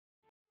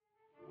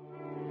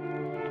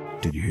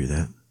Did you hear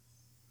that?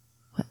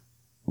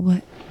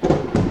 What?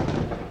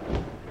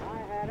 I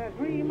had a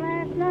dream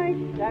last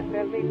night that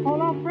filled me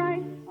full of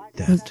fright.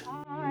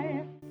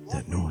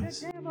 That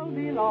noise. The devil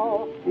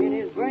below in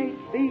his great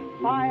big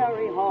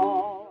fiery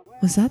hall.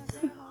 Was that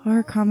the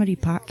horror comedy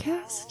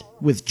podcast?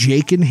 With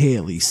Jake and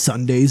Haley,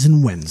 Sundays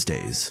and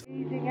Wednesdays.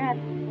 Gazing at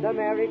the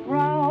merry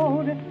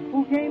crowd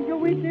who came to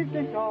witness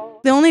the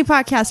show. The only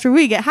podcast where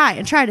we get high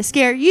and try to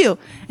scare you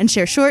and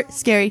share short,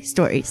 scary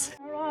stories.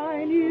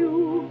 I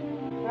knew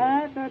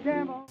that the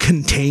devil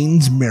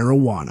Contains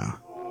marijuana.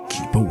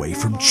 Keep away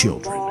from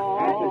children.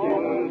 I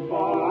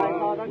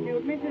saw the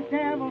cute Mrs.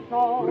 Devil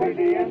so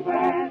pretty and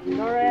fast.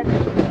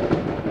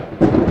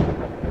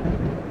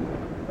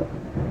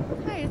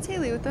 Hi, it's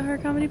Haley with the Horror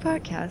Comedy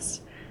Podcast.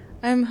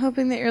 I'm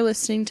hoping that you're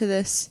listening to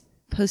this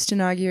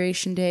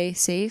post-inauguration day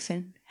safe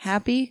and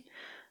happy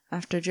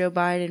after Joe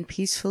Biden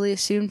peacefully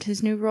assumed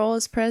his new role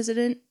as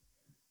president.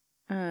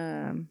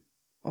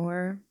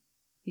 Or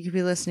you could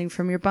be listening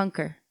from your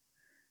bunker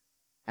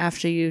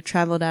after you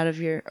traveled out of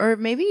your, or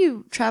maybe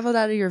you traveled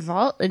out of your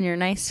vault in your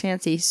nice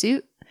fancy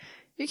suit.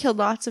 You killed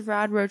lots of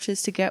rad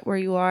roaches to get where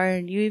you are,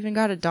 and you even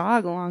got a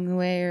dog along the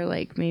way, or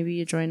like maybe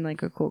you joined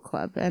like a cool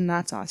club, and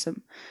that's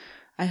awesome.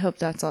 I hope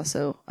that's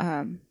also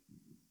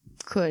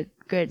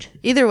good.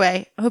 Either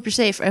way, I hope you're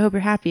safe. I hope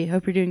you're happy. I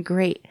hope you're doing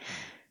great.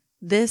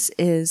 This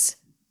is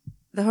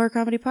the Horror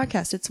Comedy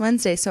Podcast. It's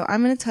Wednesday, so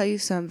I'm going to tell you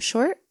some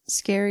short,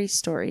 scary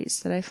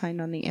stories that I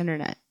find on the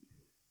internet.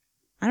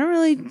 I don't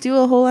really do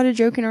a whole lot of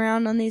joking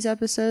around on these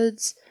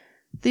episodes.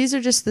 These are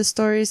just the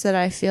stories that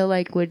I feel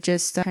like would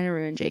just kind of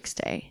ruin Jake's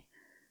day.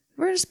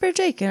 We're going to spare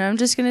Jake, and I'm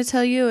just going to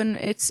tell you, and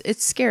it's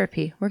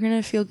scarapy. We're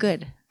going to feel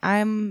good.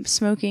 I'm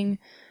smoking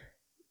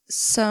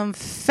some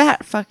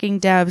fat fucking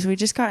dabs. We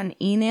just got an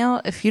e-nail.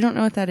 If you don't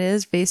know what that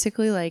is,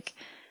 basically like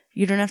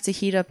you don't have to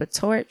heat up a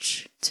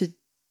torch to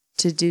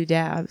do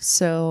dabs.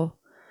 So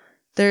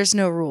there's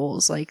no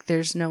rules. Like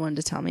there's no one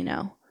to tell me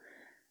no.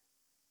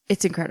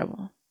 It's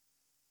incredible.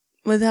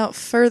 Without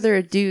further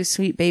ado,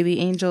 sweet baby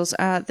angels,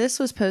 this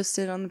was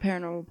posted on the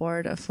paranormal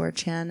board of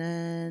 4chan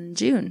in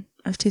June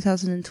of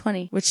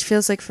 2020, which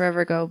feels like forever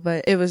ago,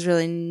 but it was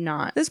really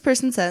not. This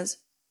person says,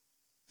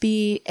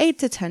 be 8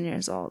 to 10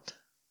 years old.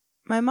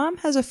 My mom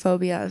has a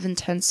phobia of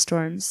intense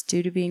storms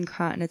due to being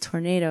caught in a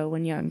tornado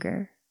when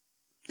younger.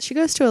 She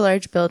goes to a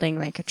large building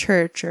like a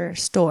church or a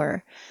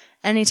store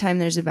anytime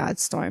there's a bad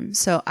storm,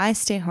 so I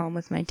stay home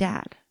with my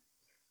dad.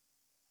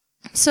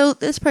 So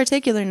this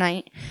particular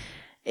night,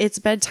 it's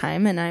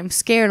bedtime and I'm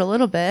scared a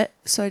little bit,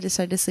 so I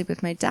decide to sleep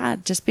with my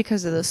dad just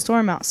because of the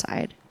storm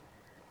outside.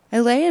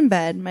 I lay in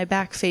bed, my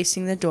back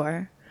facing the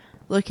door,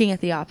 looking at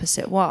the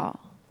opposite wall.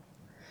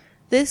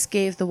 This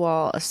gave the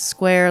wall a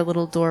square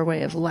little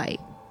doorway of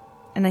light,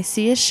 and I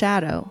see a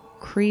shadow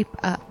creep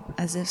up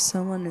as if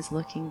someone is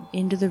looking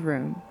into the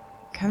room,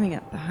 coming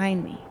up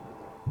behind me.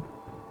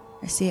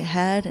 I see a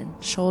head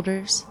and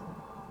shoulders.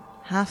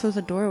 Half of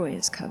the doorway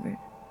is covered.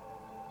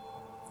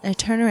 I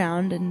turn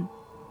around and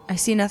I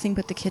see nothing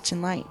but the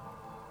kitchen light.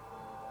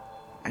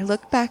 I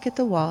look back at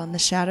the wall and the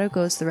shadow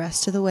goes the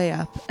rest of the way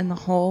up and the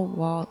whole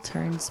wall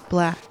turns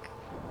black.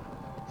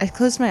 I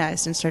close my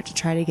eyes and start to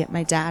try to get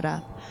my dad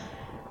up,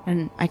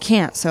 and I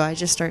can't, so I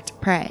just start to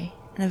pray,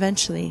 and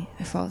eventually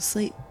I fall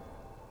asleep.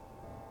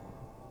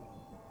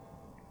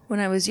 When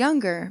I was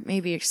younger,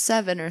 maybe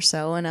 7 or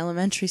so in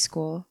elementary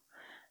school,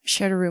 I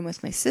shared a room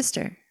with my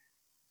sister.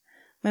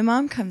 My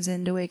mom comes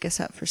in to wake us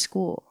up for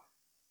school.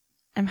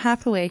 I'm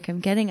half awake,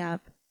 I'm getting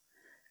up.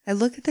 I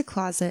look at the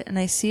closet and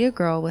I see a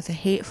girl with a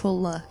hateful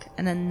look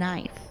and a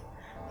knife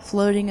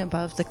floating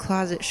above the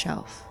closet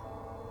shelf.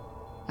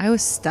 I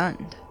was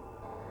stunned.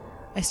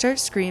 I start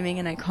screaming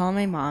and I call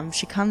my mom.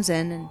 She comes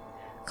in and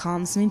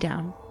calms me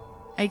down.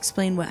 I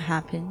explain what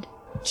happened.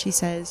 She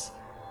says,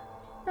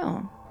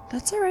 "No,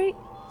 that's all right.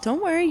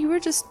 Don't worry, you were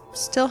just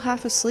still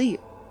half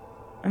asleep."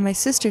 And my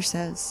sister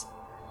says,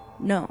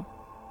 "No,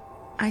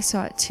 I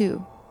saw it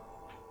too."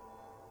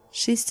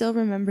 She still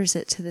remembers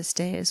it to this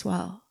day as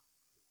well.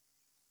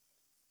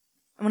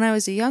 When I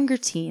was a younger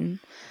teen,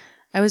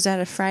 I was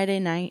at a Friday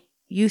night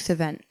youth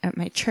event at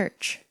my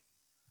church.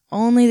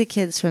 Only the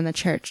kids from the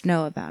church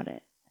know about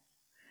it.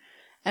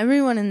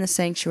 Everyone in the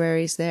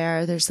sanctuary is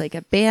there. There's like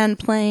a band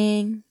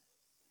playing.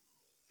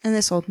 And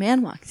this old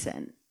man walks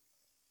in.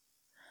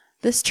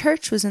 This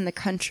church was in the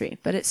country,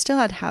 but it still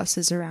had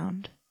houses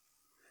around.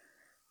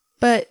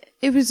 But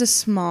it was a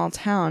small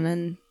town,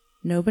 and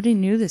nobody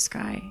knew this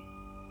guy,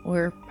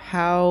 or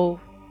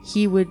how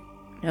he would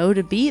know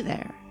to be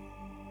there.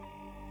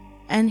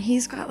 And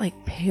he's got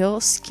like pale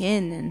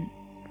skin and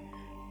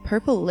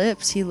purple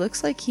lips. He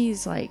looks like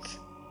he's like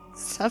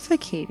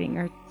suffocating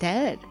or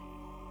dead.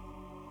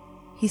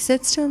 He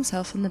sits to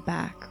himself in the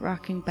back,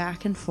 rocking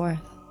back and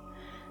forth,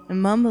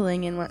 and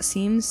mumbling in what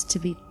seems to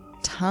be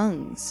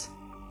tongues.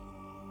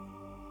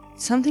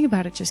 Something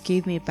about it just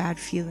gave me a bad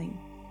feeling.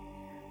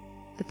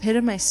 The pit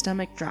of my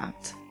stomach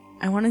dropped.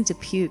 I wanted to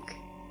puke.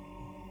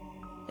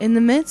 In the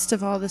midst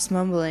of all this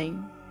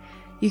mumbling,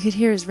 you could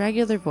hear his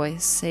regular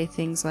voice say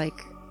things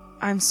like,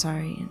 "I'm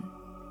sorry," and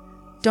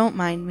 "Don't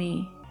mind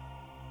me."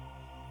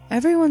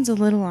 Everyone's a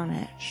little on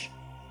edge.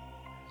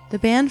 The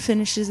band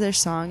finishes their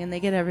song and they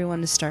get everyone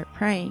to start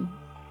praying.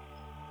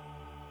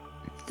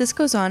 This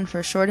goes on for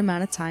a short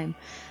amount of time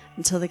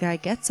until the guy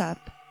gets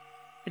up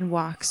and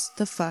walks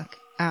the fuck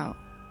out.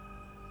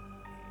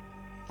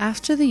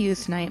 After the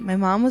youth night, my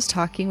mom was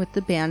talking with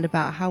the band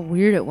about how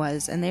weird it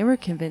was, and they were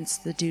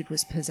convinced the dude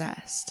was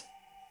possessed.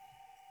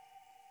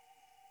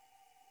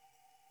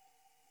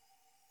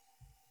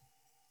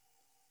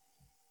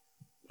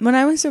 When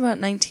I was about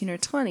 19 or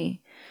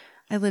 20,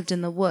 I lived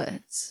in the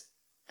woods,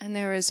 and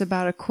there was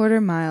about a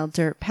quarter-mile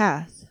dirt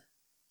path.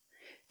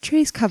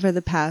 Trees cover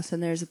the path,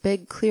 and there's a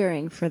big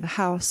clearing for the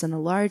house and a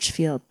large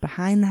field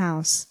behind the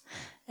house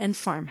and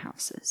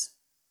farmhouses.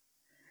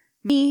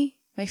 Me,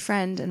 my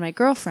friend, and my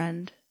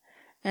girlfriend,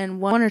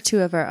 and one or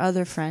two of our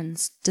other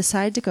friends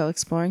decide to go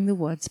exploring the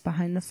woods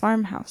behind the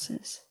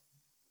farmhouses.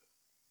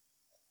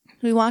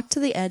 We walk to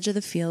the edge of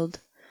the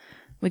field.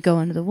 We go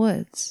into the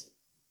woods.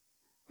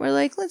 We're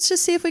like, let's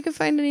just see if we can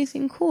find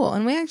anything cool.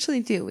 And we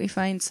actually do. We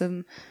find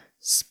some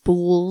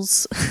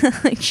spools,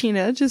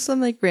 just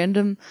some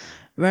random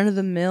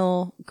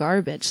run-of-the-mill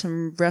garbage,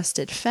 some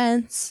rusted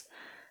fence,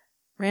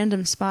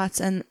 random spots.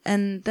 And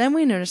then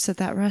we notice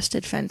that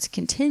rusted fence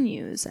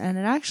continues, and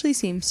it actually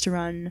seems to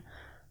run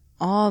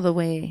all the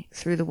way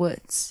through the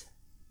woods.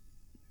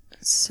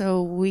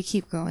 So we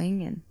keep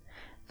going, and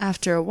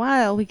after a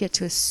while, we get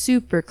to a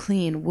super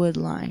clean wood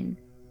line.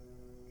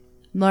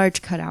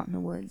 Large cutout in the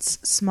woods,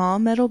 small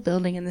metal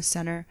building in the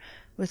center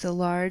with a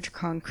large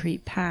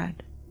concrete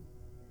pad.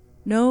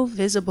 No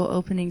visible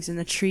openings in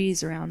the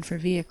trees around for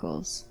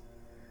vehicles.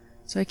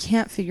 So I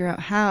can't figure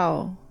out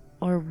how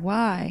or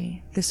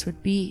why this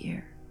would be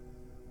here.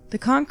 The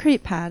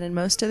concrete pad and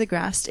most of the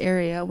grassed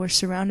area were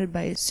surrounded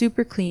by a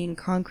super clean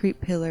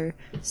concrete pillar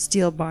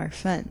steel bar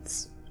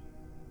fence.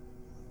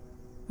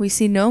 We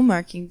see no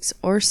markings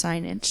or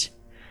signage,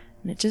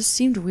 and it just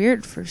seemed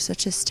weird for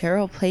such a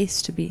sterile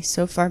place to be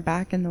so far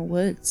back in the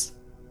woods.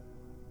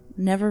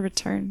 Never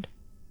returned.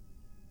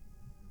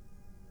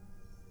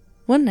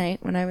 One night,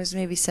 when I was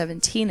maybe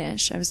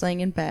 17-ish, I was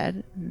laying in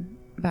bed, and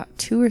about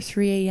 2 or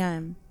 3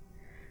 a.m.,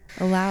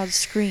 a loud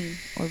scream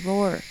or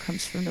roar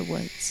comes from the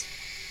woods.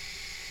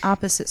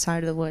 Opposite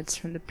side of the woods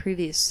from the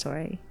previous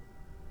story.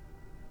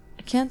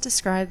 I can't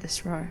describe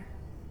this roar.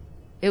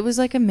 It was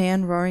like a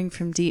man roaring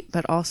from deep,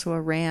 but also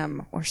a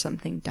ram or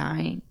something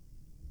dying.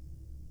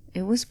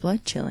 It was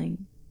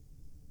blood-chilling.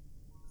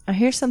 I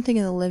hear something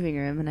in the living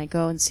room, and I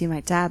go and see my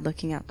dad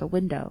looking out the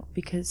window,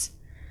 because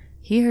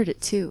he heard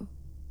it too.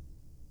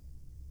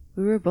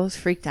 We were both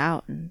freaked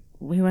out, and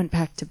we went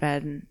back to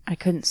bed, and I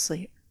couldn't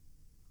sleep.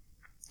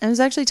 I was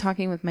actually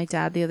talking with my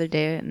dad the other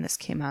day, and this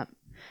came up.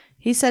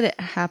 He said it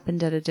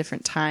happened at a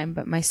different time,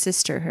 but my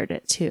sister heard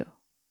it too.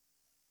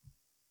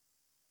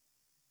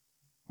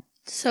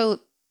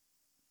 So,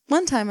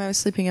 one time I was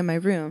sleeping in my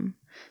room.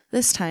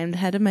 This time, the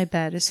head of my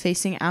bed is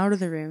facing out of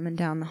the room and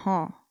down the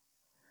hall.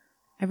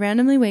 I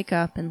randomly wake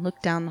up and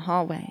look down the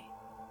hallway.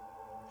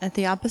 At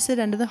the opposite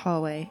end of the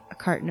hallway, a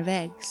carton of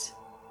eggs.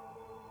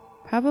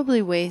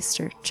 Probably waist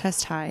or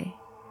chest high,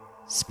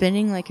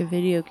 spinning like a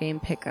video game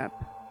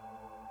pickup.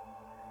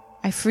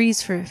 I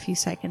freeze for a few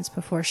seconds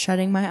before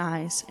shutting my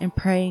eyes and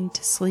praying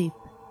to sleep.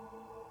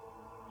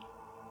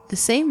 The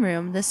same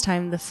room, this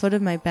time the foot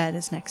of my bed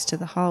is next to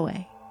the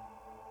hallway.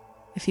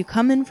 If you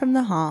come in from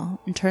the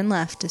hall and turn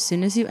left as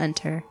soon as you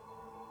enter,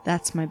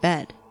 that's my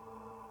bed.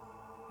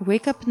 I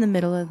wake up in the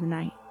middle of the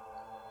night.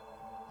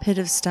 Pit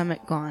of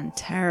stomach gone,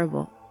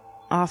 terrible,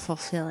 awful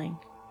feeling.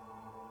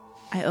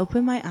 I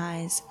open my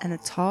eyes and a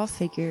tall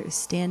figure is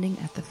standing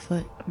at the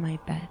foot of my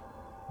bed.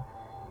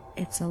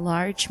 It's a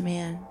large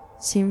man,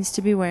 seems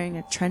to be wearing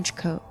a trench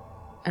coat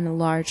and a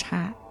large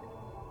hat.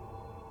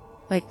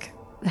 Like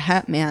the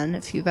Hat Man,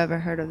 if you've ever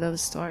heard of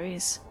those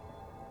stories.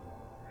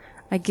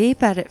 I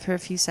gape at it for a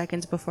few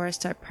seconds before I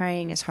start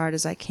praying as hard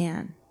as I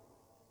can.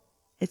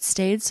 It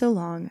stayed so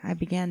long, I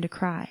began to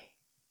cry.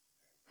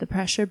 The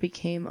pressure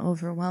became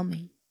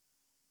overwhelming.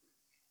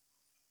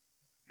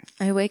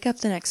 I wake up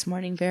the next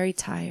morning very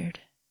tired.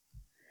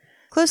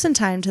 Close in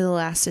time to the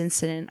last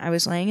incident, I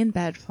was laying in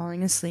bed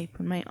falling asleep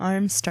when my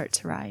arms start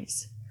to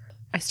rise.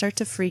 I start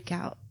to freak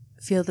out,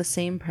 feel the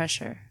same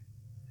pressure.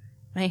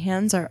 My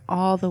hands are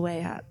all the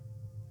way up.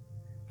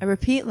 I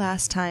repeat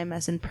last time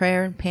as in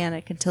prayer and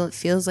panic until it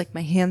feels like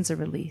my hands are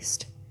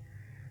released.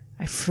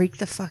 I freak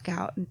the fuck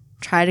out and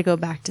try to go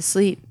back to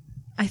sleep.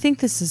 I think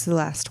this is the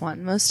last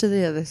one. Most of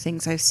the other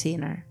things I've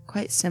seen are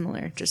quite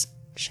similar, just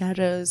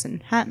shadows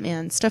and Hat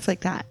Man, stuff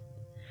like that.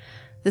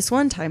 This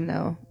one time,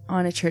 though,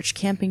 on a church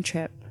camping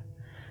trip,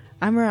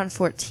 I'm around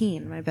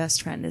 14, my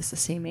best friend is the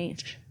same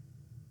age.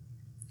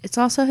 It's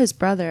also his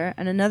brother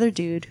and another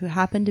dude who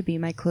happened to be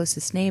my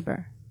closest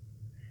neighbor.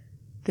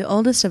 The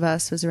oldest of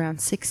us was around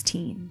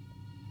 16.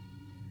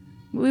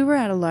 We were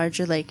at a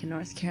larger lake in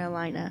North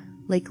Carolina,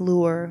 Lake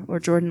Lure or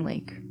Jordan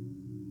Lake.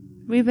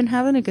 We've been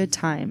having a good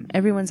time.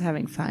 Everyone's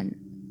having fun.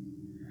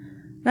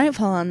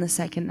 Nightfall on the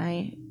second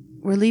night.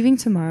 We're leaving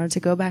tomorrow to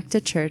go back to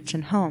church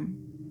and home.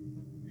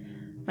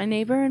 My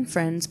neighbor and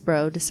friend's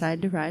bro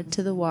decide to ride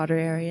to the water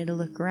area to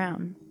look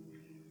around.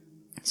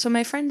 So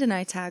my friend and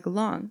I tag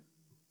along.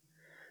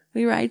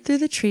 We ride through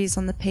the trees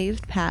on the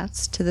paved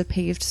paths to the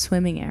paved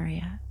swimming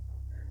area.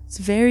 It's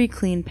very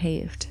clean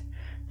paved.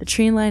 The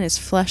tree line is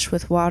flush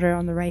with water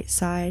on the right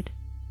side.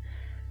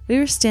 We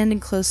were standing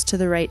close to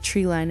the right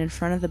tree line in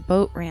front of the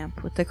boat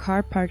ramp with the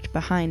car parked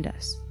behind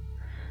us.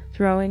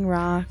 Throwing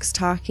rocks,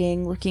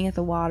 talking, looking at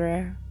the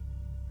water.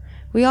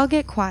 We all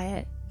get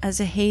quiet as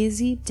a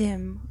hazy,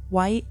 dim,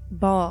 white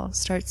ball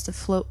starts to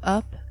float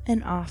up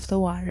and off the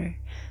water,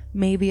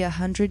 maybe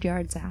 100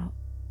 yards out.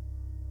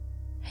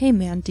 "Hey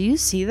man, do you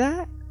see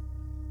that?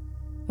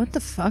 What the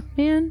fuck,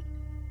 man?"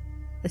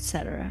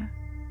 Etc.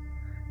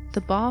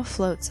 The ball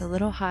floats a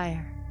little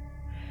higher,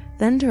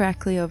 then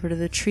directly over to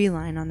the tree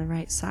line on the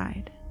right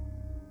side.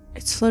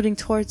 It's floating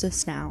towards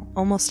us now,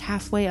 almost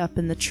halfway up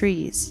in the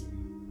trees.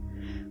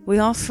 We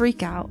all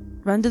freak out,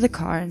 run to the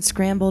car, and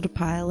scramble to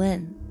pile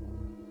in.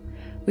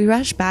 We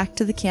rush back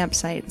to the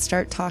campsite and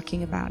start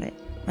talking about it.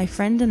 My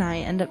friend and I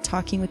end up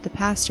talking with the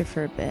pastor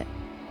for a bit.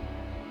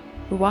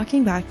 We're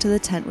walking back to the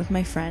tent with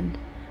my friend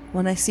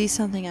when I see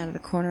something out of the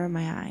corner of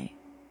my eye.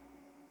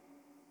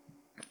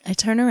 I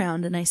turn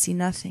around and I see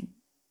nothing.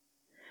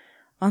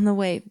 On the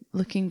way,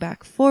 looking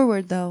back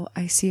forward though,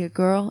 I see a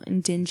girl in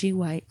dingy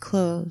white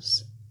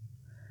clothes.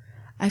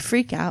 I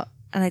freak out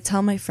and I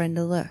tell my friend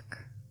to look.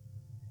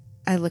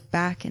 I look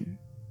back and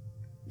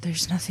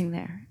there's nothing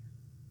there.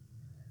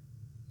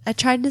 I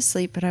tried to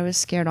sleep, but I was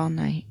scared all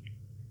night.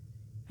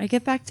 I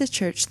get back to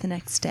church the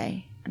next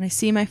day, and I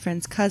see my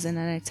friend's cousin,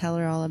 and I tell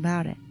her all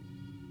about it.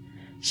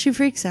 She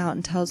freaks out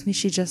and tells me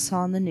she just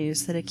saw on the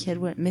news that a kid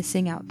went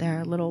missing out there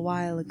a little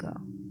while ago.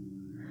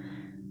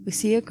 We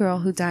see a girl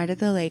who died at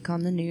the lake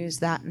on the news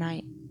that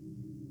night.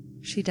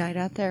 She died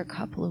out there a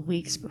couple of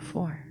weeks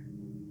before.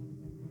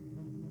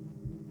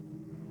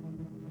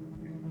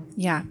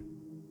 Yeah,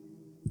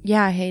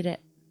 I hate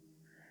it.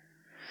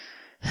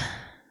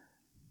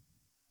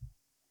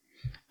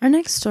 Our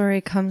next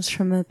story comes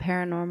from a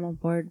paranormal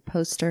board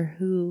poster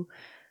who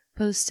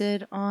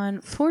posted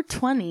on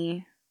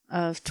 4/20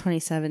 of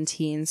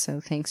 2017, so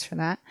thanks for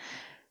that.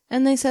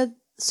 And they said,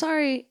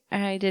 "Sorry,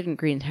 I didn't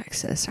green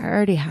text this. I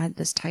already had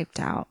this typed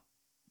out.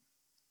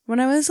 When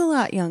I was a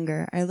lot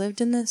younger, I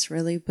lived in this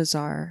really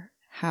bizarre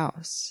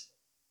house.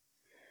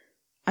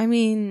 I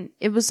mean,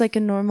 it was like a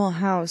normal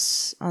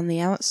house on the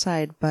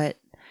outside, but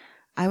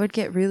I would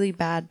get really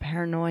bad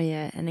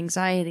paranoia and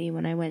anxiety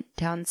when I went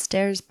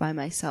downstairs by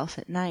myself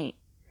at night,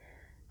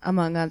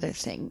 among other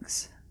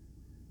things.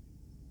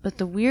 But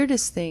the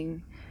weirdest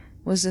thing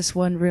was this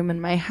one room in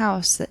my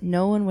house that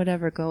no one would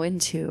ever go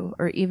into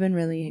or even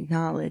really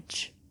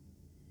acknowledge.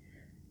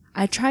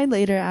 I tried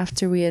later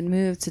after we had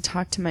moved to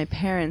talk to my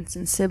parents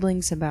and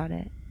siblings about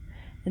it,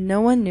 and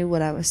no one knew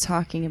what I was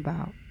talking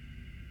about.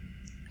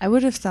 I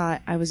would have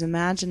thought I was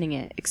imagining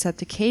it,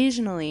 except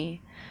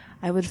occasionally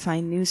I would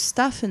find new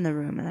stuff in the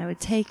room and I would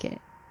take it.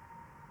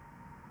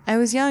 I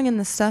was young and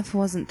the stuff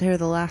wasn't there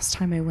the last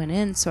time I went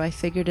in, so I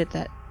figured it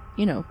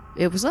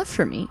was left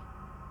for me.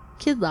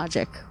 Kid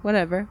logic,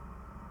 whatever.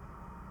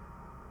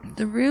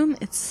 The room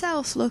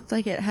itself looked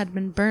like it had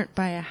been burnt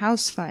by a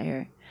house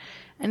fire,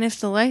 and if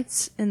the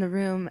lights in the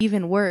room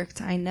even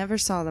worked, I never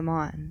saw them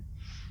on.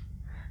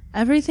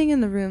 Everything in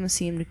the room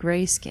seemed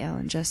grayscale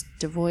and just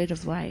devoid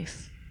of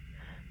life,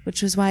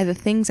 which was why the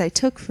things I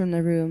took from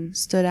the room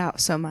stood out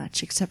so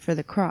much, except for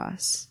the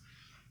cross.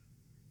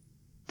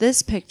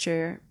 This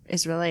picture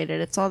is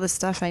related. It's all the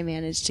stuff I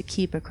managed to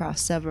keep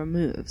across several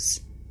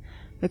moves.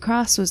 The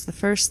cross was the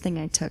first thing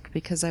I took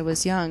because I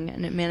was young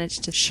and it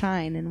managed to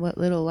shine in what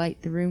little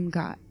light the room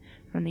got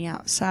from the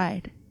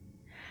outside.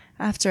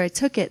 After I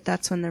took it,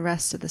 that's when the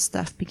rest of the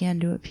stuff began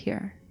to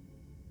appear.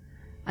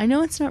 I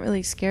know it's not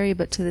really scary,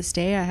 but to this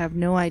day I have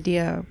no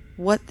idea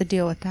what the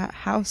deal with that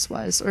house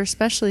was, or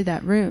especially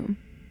that room.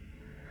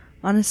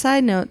 On a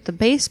side note, the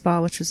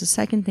baseball, which was the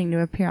second thing to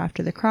appear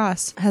after the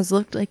cross, has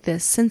looked like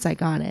this since I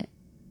got it.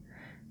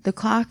 The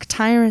clock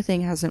timer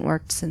thing hasn't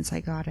worked since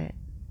I got it.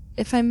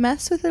 If I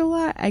mess with it a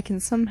lot, I can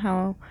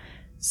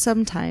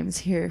sometimes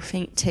hear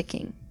faint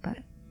ticking, but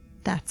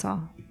that's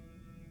all.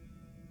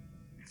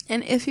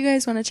 And if you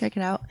guys want to check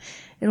it out,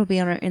 it'll be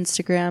on our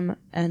Instagram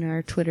and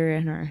our Twitter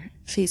and our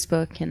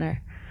Facebook and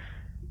our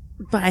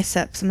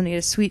biceps. I'm going to get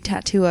a sweet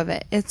tattoo of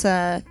it. It's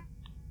a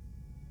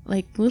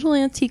little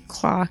antique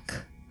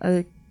clock,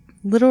 a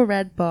little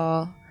red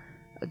ball,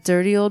 a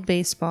dirty old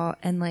baseball,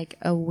 and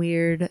a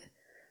weird,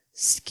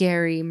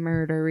 scary,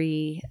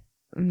 murdery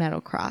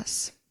metal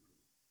cross.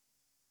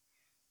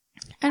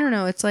 I don't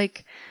know. It's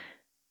like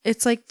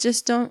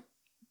just don't.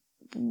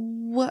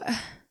 What?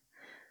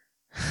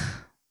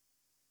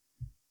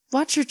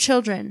 Watch your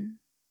children.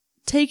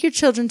 Take your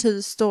children to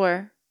the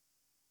store.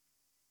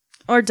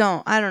 Or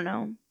don't. I don't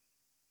know.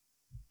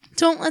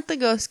 Don't let the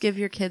ghost give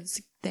your kids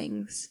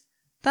things.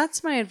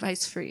 That's my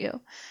advice for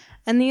you.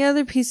 And the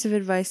other piece of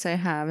advice I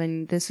have,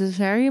 and this is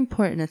very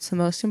important, it's the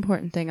most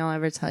important thing I'll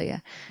ever tell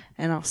you,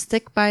 and I'll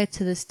stick by it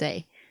to this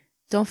day.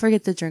 Don't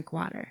forget to drink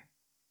water.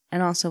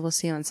 And also, we'll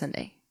see you on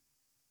Sunday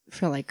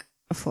for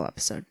a full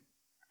episode.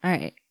 All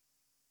right.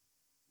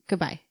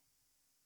 Goodbye.